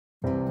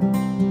Hi,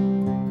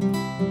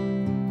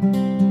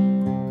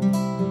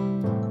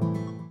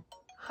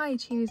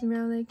 Cheers,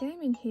 Marilyn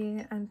Gaming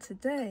here, and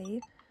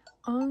today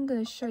I'm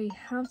going to show you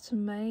how to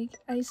make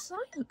a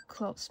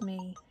cyclops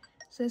me.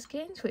 So let's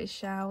get into it,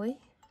 shall we?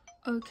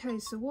 Okay,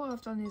 so what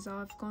I've done is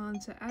I've gone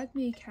to add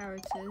me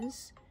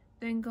characters,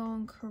 then go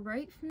on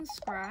create from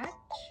scratch,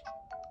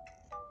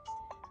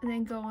 and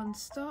then go on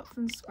start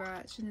from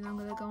scratch, and then I'm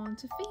going to go on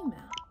to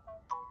female.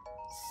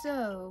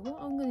 So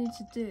what I'm going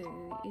to do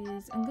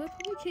is I'm going to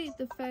probably keep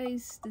the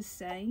face the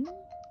same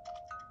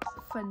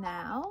for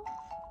now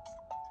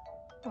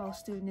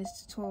whilst doing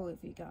this tutorial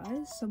with you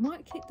guys. So I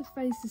might keep the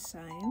face the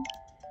same.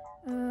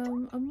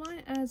 I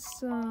might add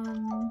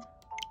some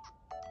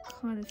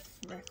kind of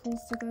freckles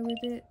to go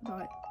with it,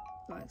 like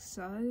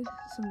so,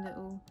 some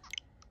little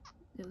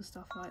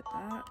stuff like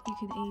that. You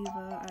can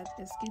either add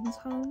a skin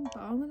tone,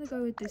 but I'm gonna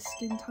go with this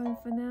skin tone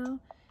for now.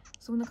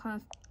 So I'm gonna kind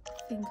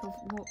of think of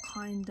what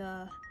kind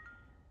of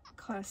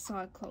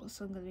cyclops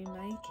I'm gonna be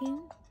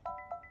making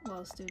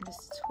whilst doing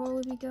this tutorial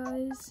with you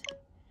guys.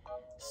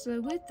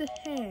 So with the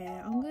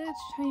hair, I'm going to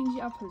change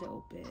it up a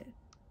little bit.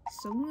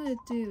 So what I'm going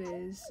to do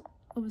is,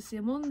 obviously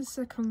I'm on the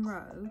second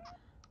row,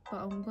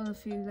 but I'm going a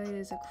few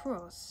layers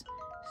across.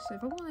 So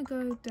if I want to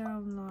go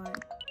down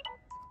like,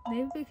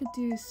 maybe we could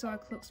do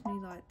cyclops me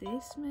like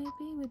this,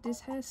 maybe with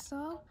this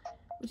hairstyle,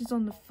 which is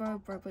on the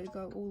third row, but you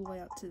go all the way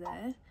up to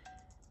there.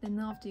 Then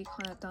after you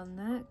kind of done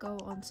that, go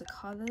on to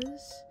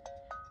colours.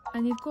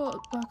 And you've got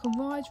like a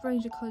wide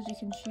range of colours you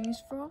can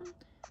choose from.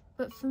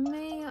 But for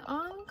me,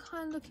 I'm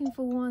kind of looking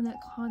for one that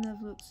kind of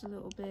looks a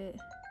little bit,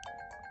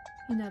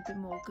 you know, a bit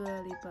more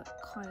girly, but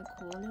kind of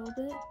cool a little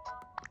bit.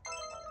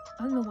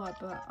 I don't know why,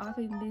 but I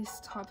think this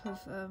type of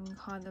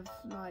kind of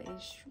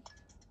lightish,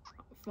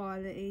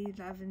 violet-y,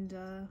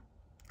 lavender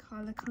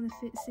colour kind of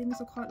fits in,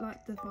 because I quite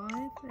like the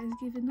vibe that it's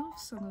giving off,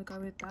 so I'm going to go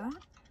with that.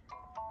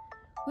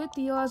 With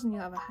the eyes, on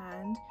the other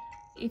hand,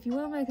 if you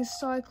want to make a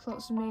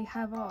cyclops me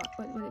have eye,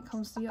 but when it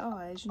comes to your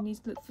eyes, you need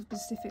to look for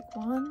specific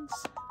ones,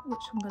 which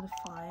I'm going to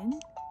find.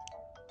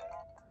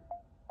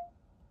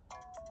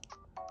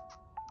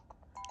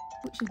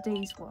 Which are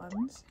these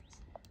ones.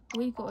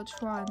 What you've got to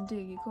try and do,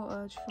 you've got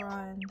to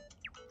try and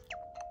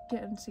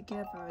get them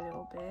together a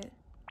little bit.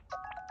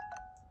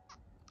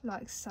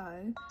 Like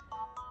so.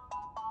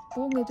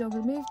 What I'm going to do, I'm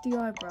going to move the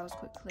eyebrows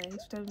quickly,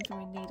 because I don't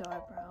really need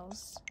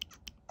eyebrows.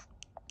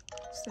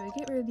 So we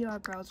get rid of the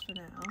eyebrows for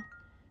now.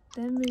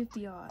 Then move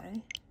the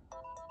eye,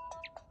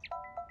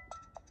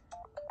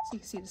 so you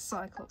can see the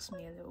cyclops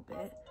me a little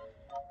bit.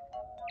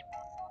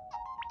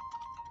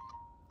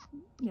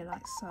 Yeah,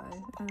 like so.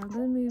 And I'm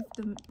going to move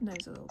the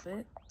nose a little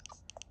bit.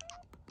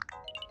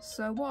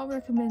 So what I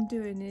recommend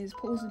doing is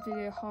pause the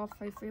video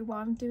halfway through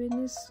while I'm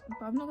doing this.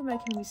 But I'm not going to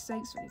make any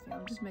mistakes or anything.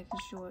 I'm just making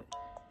sure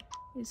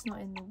it's not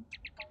in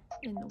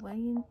the way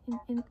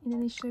in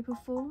any shape or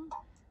form.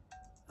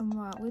 And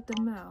right, with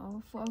the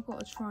mouth, what I've got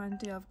to try and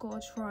do, I've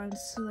got to try and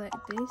select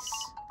this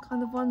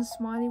kind of one,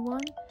 smiley one,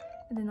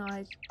 and then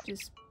I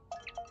just,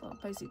 well,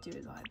 basically do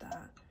it like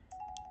that.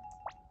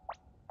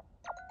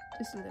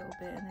 Just a little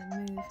bit, and then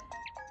move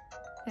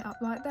it up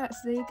like that. So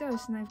there you go.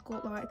 So now I've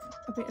got like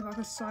a bit of like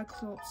a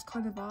cyclops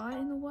kind of eye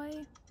in a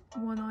way,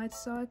 one-eyed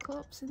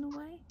cyclops in a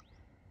way.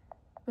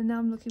 But now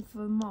I'm looking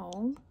for a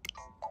mole.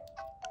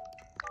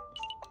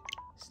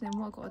 So then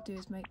what I've got to do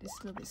is make this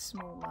a little bit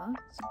smaller.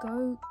 So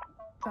go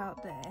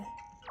about there,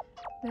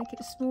 make it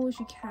as small as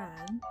you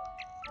can,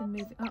 then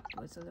move it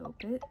upwards a little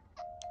bit.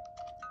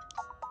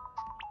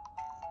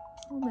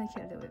 Or make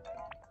it a little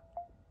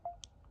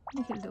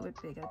bit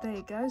bigger. There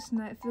you go. So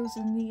now it fills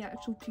in the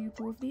actual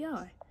pupil of the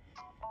eye.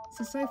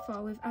 So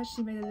far we've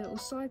actually made a little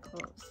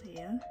cyclops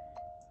here,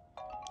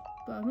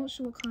 but I'm not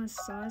sure what kind of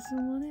size I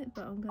want it,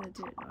 but I'm going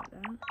to do it like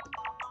that.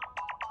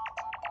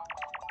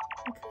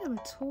 I could have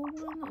a tall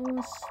one,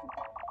 or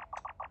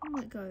I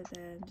might go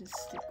there and just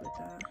stick with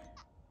that.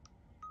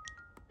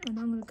 And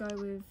I'm going to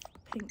go with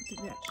pink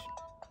to match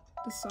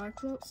the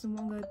cyclops. And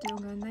what I'm going to do,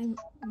 I'm going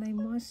to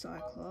name my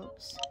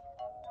cyclops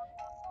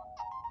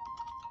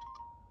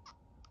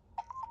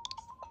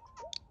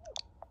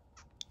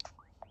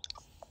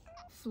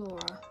Flora.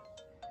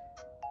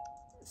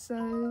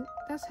 So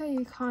that's how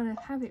you kind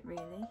of have it,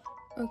 really.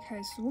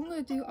 Okay, so what I'm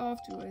going to do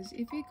afterwards,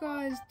 if you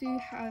guys do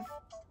have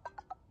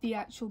the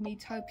actual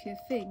Metopia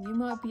thing, you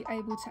might be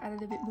able to add a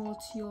little bit more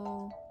to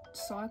your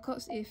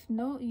cyclops. If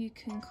not, you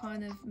can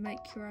kind of make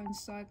your own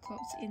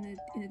cyclops in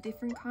a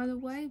different kind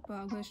of way, but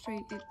I'm going to show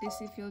you this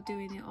if you're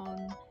doing it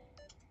on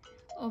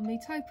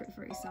Metopia,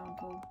 for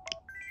example.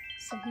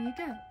 So here you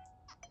go.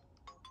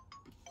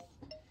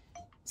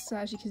 So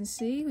as you can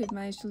see, we've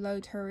managed to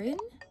load her in,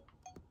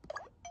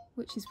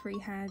 which is pretty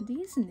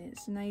handy, isn't it?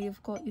 So now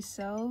you've got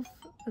yourself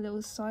a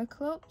little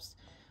cyclops.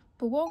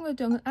 But what I'm going to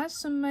do, I'm going to add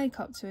some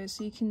makeup to it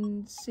so you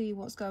can see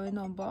what's going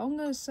on. But I'm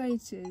going to say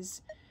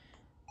is,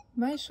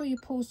 make sure you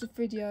pause the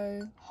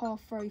video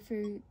halfway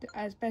through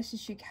as best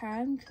as you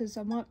can, because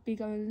I might be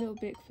going a little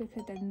bit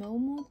quicker than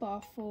normal, but I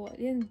thought at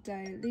the end of the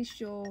day, at least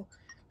you're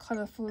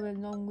kind of following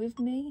along with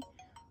me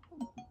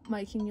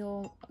making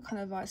your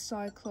kind of like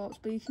cyclops,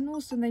 but you can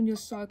also name your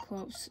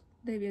cyclops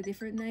maybe a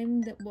different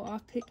name that what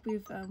I've picked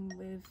with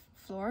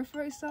Flora,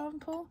 for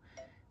example.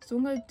 So what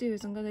I'm going to do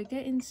is I'm going to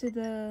get into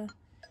the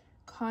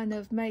kind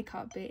of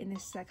makeup bit in a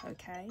sec,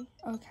 okay?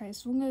 Okay,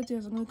 so what I'm going to do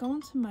is I'm going to go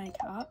on to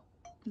makeup,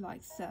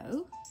 like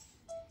so.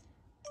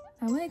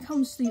 And when it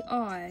comes to the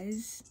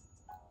eyes,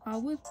 I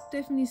would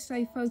definitely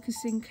say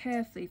focusing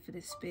carefully for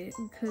this bit,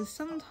 because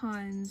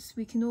sometimes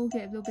we can all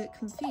get a little bit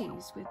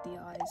confused with the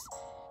eyes.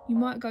 You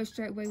might go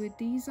straight away with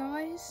these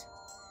eyes,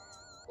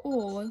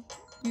 or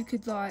you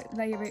could like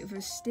layer it with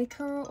a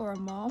sticker or a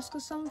mask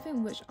or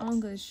something, which I'm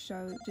going to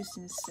show just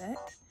in a sec.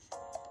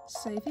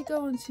 So if you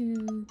go on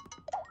to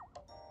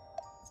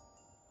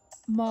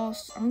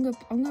mask, I'm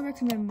gonna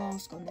recommend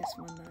mask on this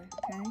one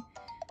though, okay?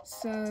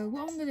 So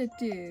what I'm gonna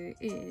do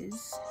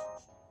is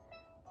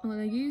I'm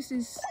gonna use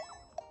this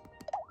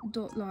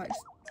dot like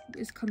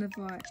it's kind of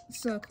like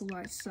circle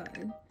like so.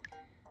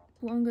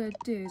 What I'm gonna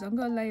do is I'm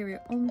gonna layer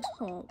it on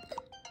top,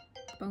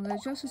 but I'm gonna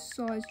adjust the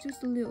size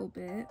just a little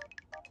bit.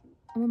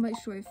 I'm gonna make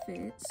sure it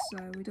fits,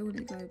 so we don't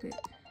want it to go a bit,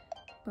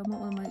 but I might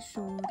want to make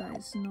sure that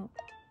it's not.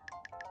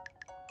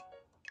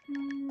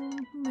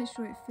 Make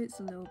sure it fits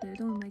a little bit. I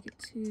don't want to make it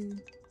too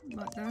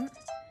like that.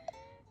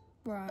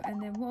 Right,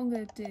 and then what I'm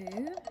going to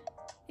do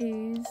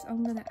is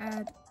I'm going to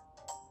add,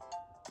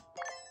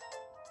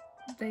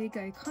 there you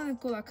go, kind of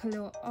got like a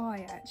little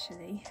eye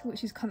actually,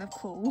 which is kind of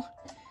cool.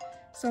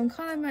 So I'm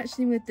kind of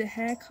matching with the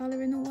hair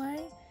colour in a way,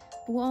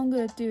 but what I'm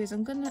going to do is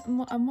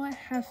I might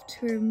have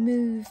to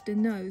remove the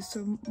nose,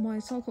 so my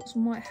cyclops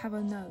might have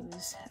a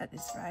nose at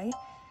this rate.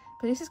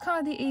 But this is kind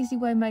of the easy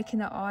way of making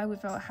that eye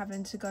without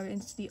having to go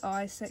into the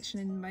eye section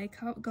in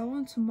makeup. Go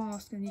on to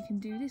mask and you can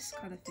do this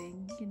kind of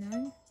thing, you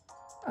know?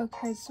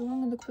 Okay, so what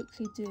I'm going to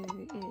quickly do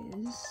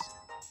is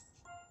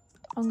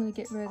I'm going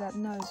to get rid of that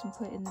nose and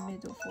put it in the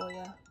middle for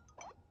you.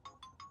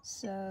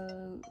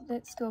 So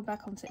let's go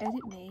back onto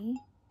Edit Me.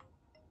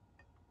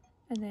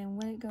 And then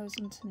when it goes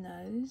onto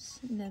nose,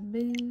 and then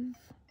move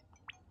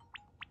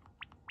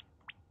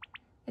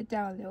it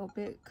down a little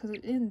bit, because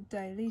at the end of the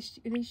day, at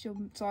least your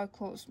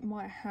cyclops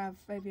might have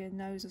maybe a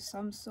nose of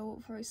some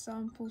sort, for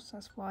example, so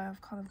that's why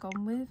I've kind of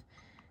gone with.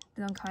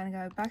 Then I'm kind of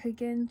going back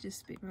again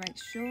just to make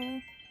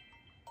sure.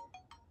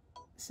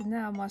 So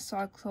now my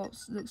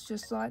cyclops looks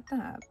just like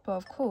that, but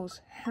of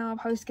course, how am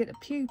I supposed to get the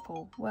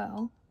pupil?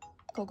 Well,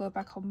 gotta go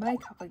back on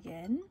makeup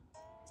again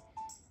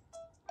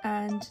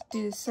and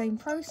do the same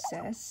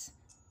process,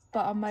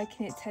 but I'm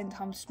making it 10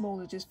 times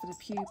smaller just for the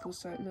pupil,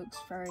 so it looks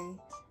very,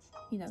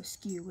 you know,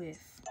 skew with.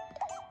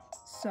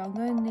 So I'm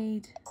going to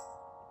need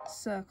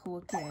circle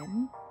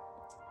again,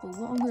 but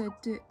what I'm going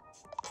to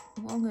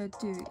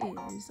do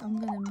is I'm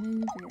going to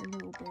move it a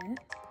little bit,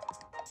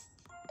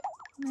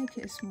 make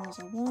it as small as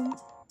I want,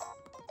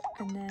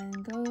 and then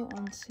go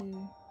on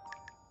to,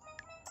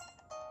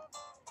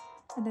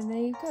 and then there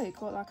you go, you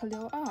got like a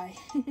little eye.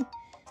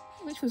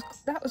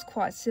 That was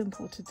quite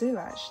simple to do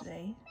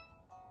actually.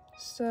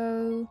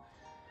 So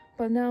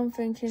but now I'm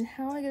thinking,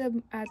 how am I going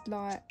to add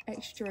like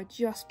extra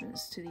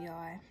adjustments to the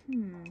eye?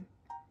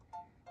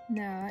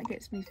 Now that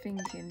gets me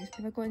thinking,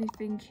 have I got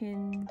anything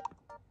in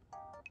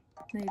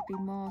maybe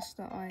mask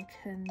that I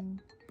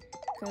can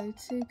go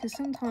to? Because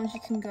sometimes you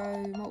can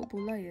go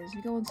multiple layers.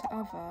 You go on to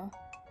other,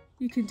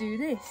 you can do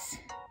this,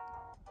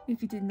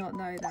 if you did not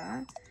know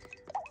that.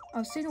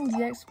 I've seen all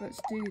the experts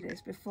do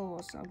this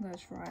before, so I'm going to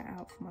try it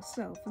out for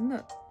myself. And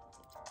look,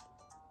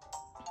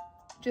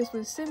 just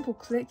with a simple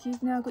click,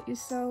 you've now got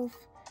yourself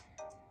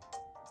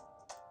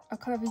a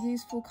kind of a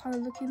useful kind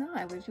of looking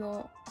eye with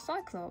your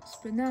cyclops.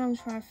 But now I'm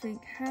trying to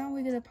think, how are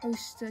we going to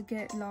supposed to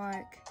get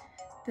like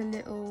the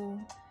little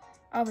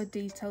other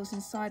details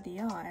inside the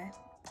eye?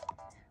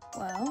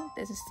 Well,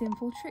 there's a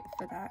simple trick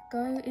for that.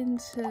 Go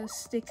into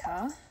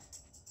sticker,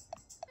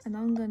 and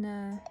I'm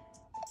gonna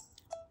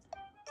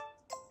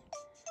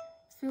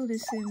fill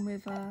this in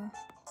with a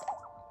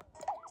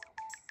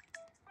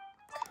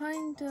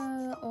kind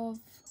of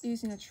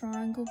using a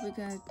triangle. We're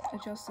going to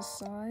adjust the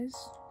size.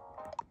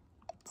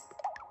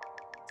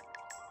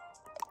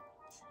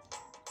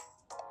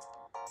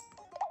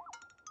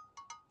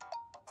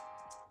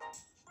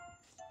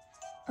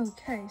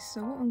 Okay,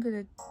 so what I'm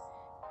going to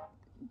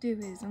do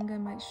is I'm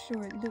going to make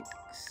sure it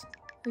looks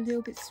a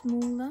little bit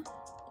smaller,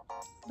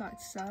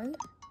 like so,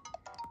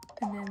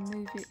 and then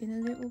move it in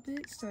a little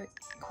bit so it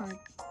kind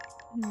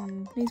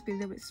of needs to be a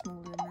little bit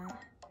smaller than that.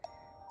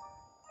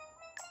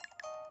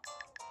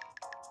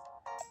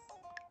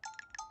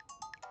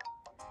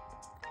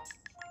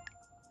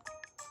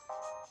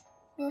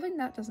 Well, I think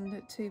that doesn't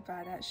look too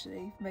bad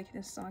actually, making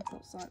a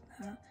cyclops like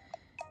that.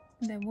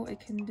 And then what it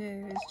can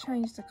do is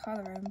change the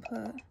colour and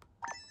put,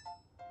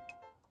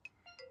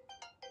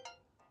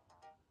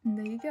 and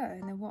there you go.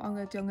 And then what I'm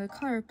going to do, I'm going to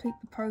kind of repeat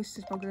the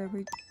process, but I'm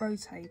going to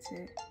rotate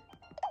it.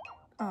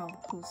 Oh,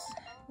 of course,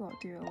 I've got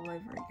to do it all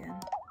over again.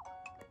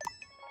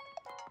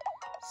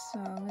 So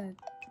what I'm going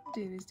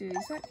to do is do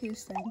exactly the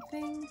same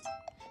thing,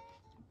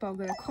 but I'm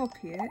going to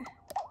copy it,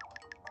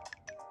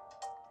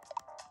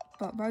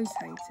 but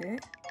rotate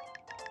it.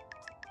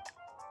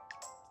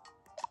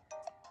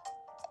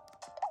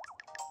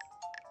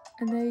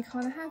 And there you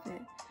kind of have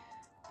it.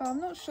 But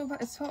I'm not sure about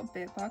the top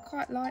bit, but I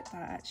quite like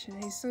that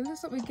actually. So it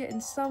looks like we're getting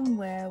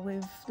somewhere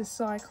with the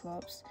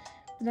cyclops.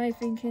 But now you're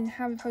thinking,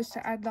 how are we supposed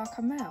to add like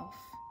a mouth?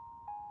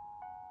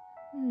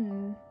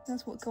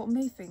 That's what got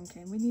me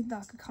thinking. We need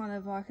like a kind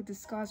of like a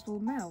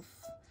disguisable mouth.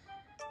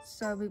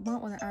 So we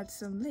might want to add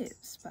some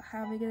lips, but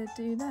how are we going to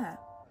do that?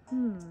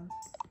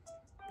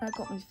 That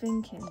got me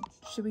thinking.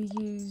 Should we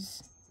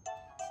use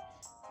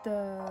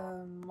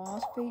the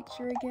mask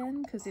feature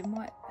again? Because it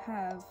might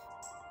have...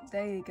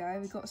 There you go,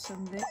 we got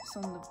some lips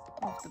on the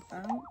off the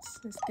bounce.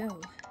 Let's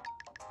go.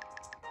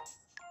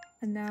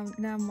 And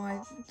now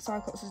my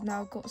cyclops has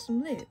now got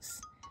some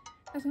lips.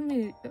 That's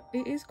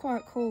it is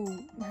quite cool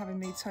having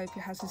Miitopia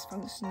has this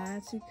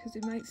functionality, because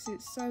it makes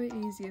it so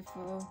easier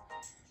for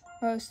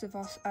most of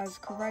us as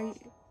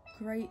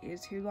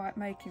creators who like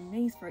making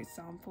these, for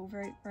example.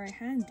 Very, very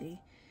handy.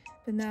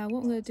 But now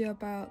what I'm going to do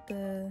about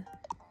the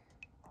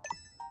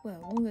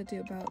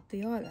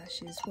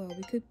eyelashes, well,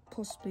 we could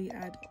possibly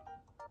add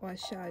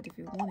eyeshadow if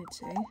we wanted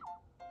to.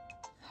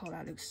 Oh,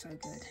 that looks so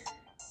good.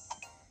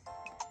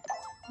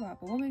 Right,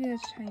 but when we're going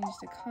to change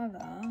the colour,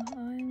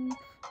 I'm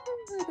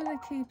probably going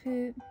to keep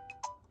it...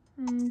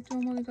 do I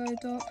want to go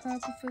dark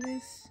purple for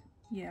this?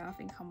 Yeah, I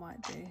think I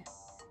might do.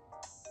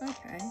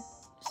 Okay,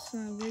 so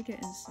we're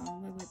getting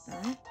somewhere with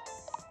that.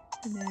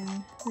 And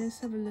then let's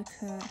have a look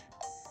at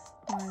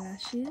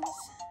eyelashes.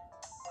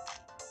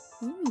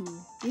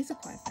 Ooh, these are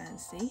quite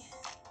fancy.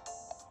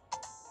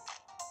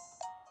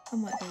 I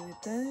might go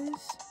with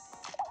those,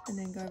 and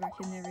then go back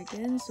in there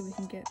again so we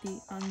can get the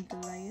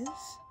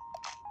underlayers.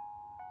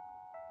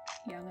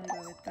 Yeah, I'm going to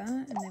go with that,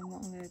 and then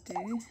what I'm going to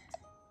do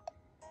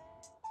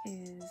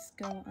is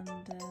go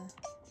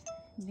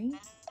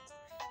underneath.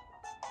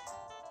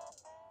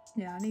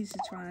 Yeah, I need to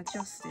try and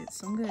adjust it,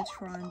 so I'm going to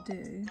try and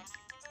do...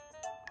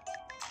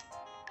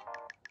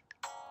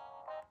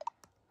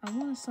 I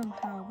want to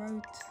somehow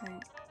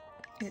rotate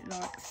it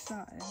like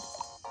so.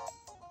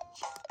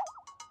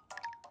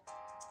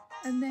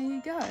 And there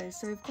you go,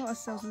 so we've got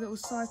ourselves a little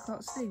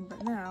cyclops thing.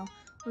 But now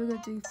what we're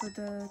going to do for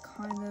the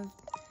kind of...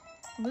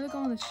 I'm going to go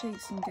on the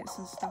cheeks and get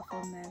some stuff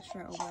on there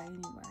straight away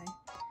anyway.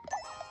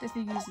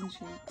 Definitely using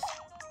cheeks.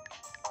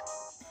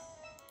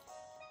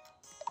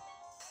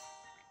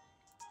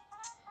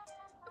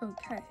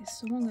 Okay,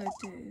 so what I'm going to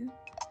do...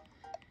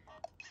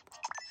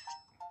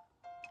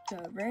 Go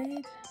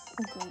red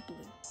or go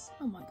blue?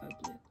 I might go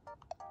blue.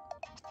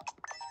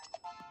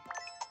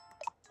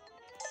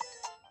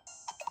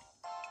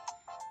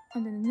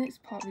 And then the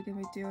next part we're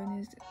going to be doing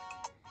is,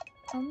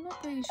 I'm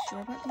not really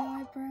sure about the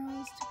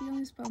eyebrows to be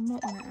honest, but I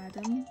might want to add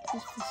them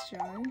just for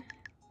show.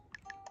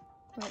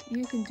 But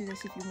you can do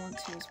this if you want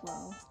to as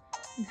well,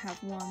 and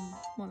have one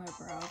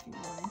eyebrow if you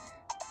want.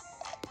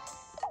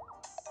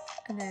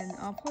 And then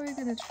I'm probably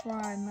going to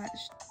try and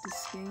match the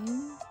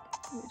scheme,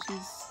 which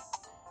is,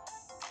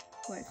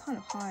 well, it kind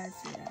of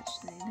hides it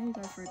actually. Maybe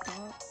go for a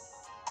dark,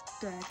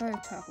 go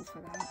purple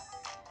for that.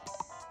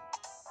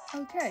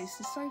 Okay,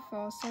 so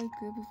far so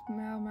good. We've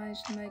now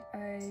managed to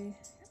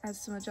add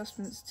some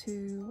adjustments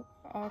to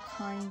our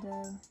kind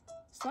of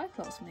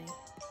cyclops me,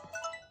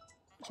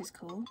 which is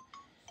cool.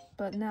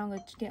 But now I'm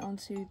going to get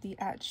onto the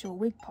actual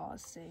wig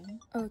parts thing.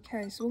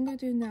 Okay, so what I'm going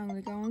to do now, I'm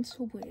going to go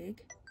onto wig.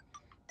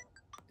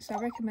 So I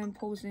recommend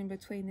pausing in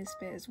between this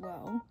bit as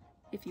well,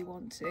 if you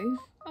want to.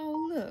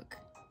 Oh look!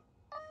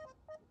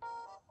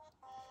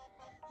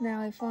 Now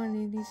I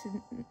finally need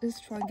to, let's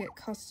try and get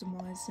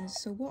customizing.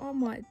 So what I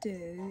might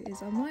do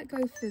is I might go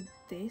for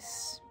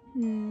this,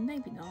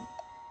 maybe not,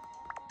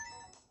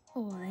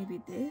 or maybe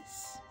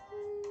this.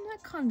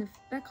 That kind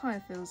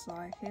of feels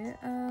like it.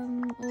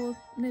 Or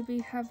maybe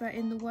have that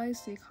in the way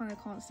so you kind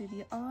of can't see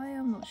the eye.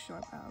 I'm not sure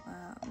about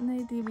that.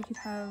 Maybe we could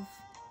have,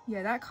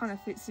 yeah, that kind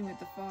of fits in with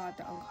the vibe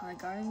that I'm kind of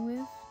going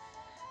with.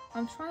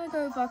 I'm trying to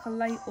go with like a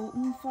late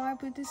autumn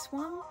vibe with this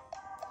one.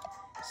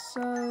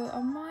 So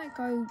I might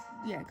go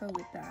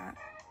with that.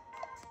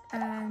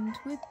 And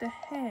with the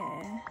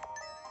hair,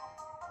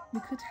 we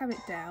could have it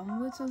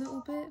downwards a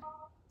little bit,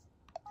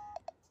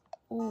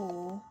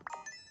 or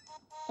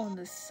on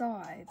the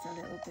sides a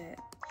little bit.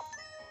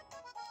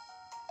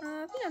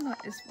 I think I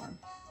like this one.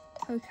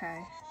 Okay,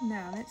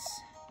 now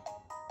let's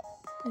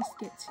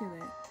get to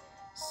it.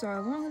 So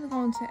I'm going to go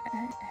on to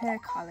hair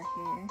colour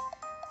here.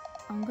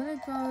 I'm going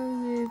to go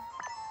with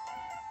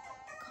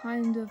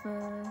kind of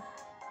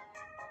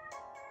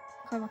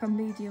like a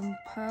medium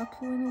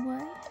purple in a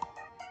way.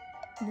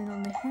 And then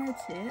on the hair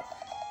tip,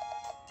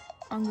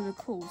 I'm going to, of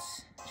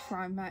course,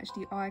 try and match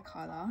the eye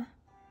colour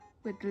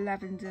with the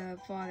lavender,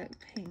 violet,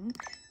 pink.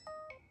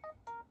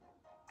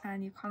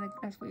 And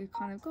that's what you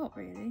kind of got,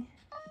 really.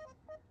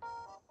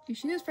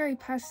 She is very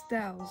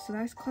pastel, so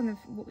that's kind of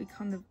what we're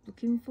kind of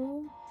looking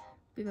for.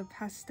 Bit of a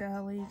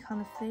pastel-y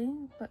kind of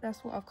thing, but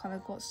that's what I've kind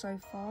of got so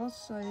far.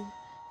 So if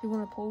you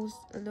want to pause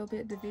a little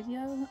bit of the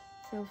video,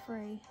 feel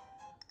free.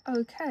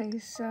 Okay,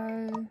 so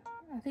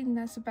I think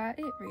that's about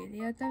it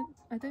really. I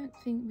don't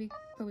think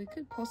we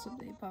could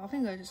possibly, but I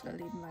think I'm just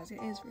gonna leave them as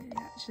it is really.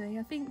 Actually,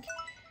 I think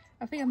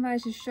I think I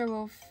managed to show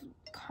off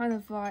kind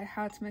of like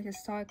how to make a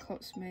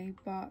cyclops me,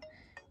 but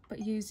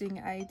using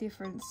a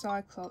different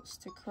cyclops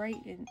to create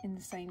in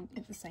the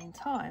same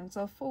time.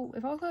 So I thought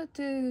if I could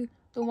do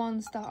the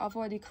ones that I've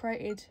already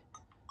created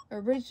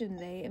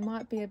originally, it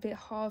might be a bit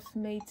hard for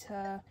me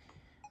to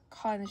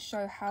kind of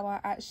show how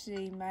I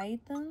actually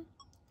made them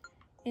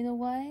in a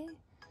way.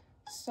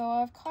 So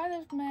I've kind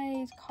of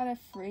made kind of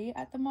 3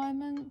 at the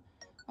moment.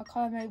 I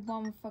kind of made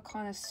one for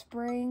kind of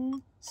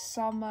spring,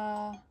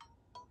 summer,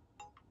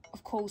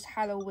 of course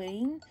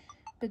Halloween,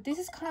 but this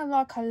is kind of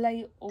like a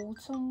late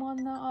autumn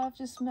one that I've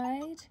just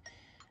made.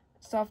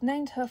 So I've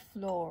named her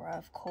Flora,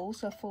 of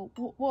course. I thought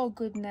what a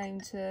good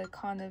name to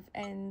kind of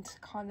end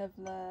kind of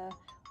the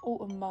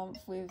autumn month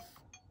with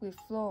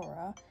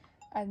Flora.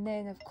 And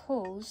then of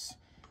course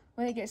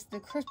when it gets to the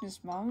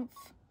Christmas month,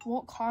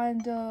 what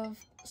kind of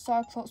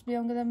cyclops me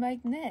I'm going to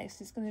make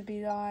next? It's going to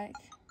be like,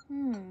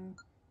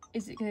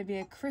 is it going to be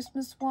a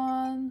Christmas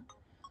one?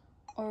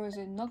 Or is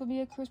it not going to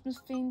be a Christmas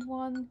themed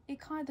one? It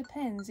kind of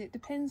depends. It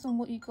depends on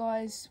what you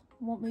guys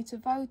want me to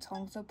vote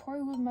on. So I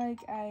probably would make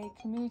a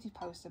community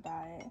post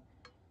about it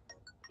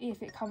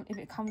if it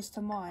comes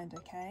to mind,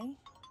 okay?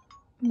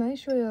 Make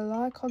sure you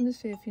like on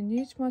this video. If you're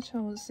new to my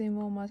channel and see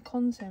more of my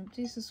content,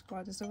 please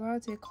subscribe. There's a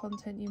variety of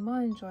content you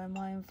might enjoy and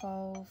might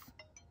involve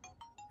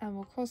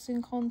Animal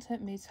Crossing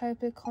content,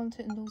 Miitopia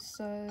content, and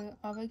also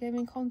other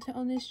gaming content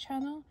on this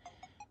channel.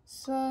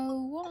 So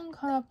what I'm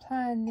kind of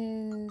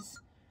planning is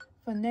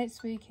for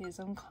next week is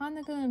I'm kind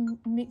of going to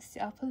mix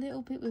it up a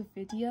little bit with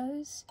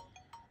videos,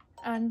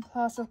 and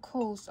plus of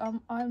course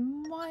I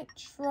might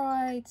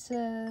try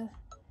to,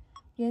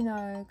 you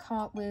know, come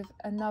up with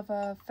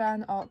another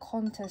fan art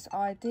contest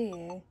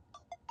idea,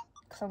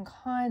 because I'm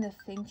kind of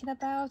thinking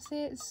about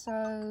it.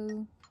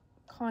 So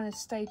kind of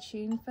stay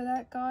tuned for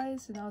that,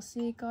 guys, and I'll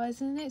see you guys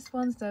in the next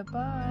one. So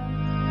bye.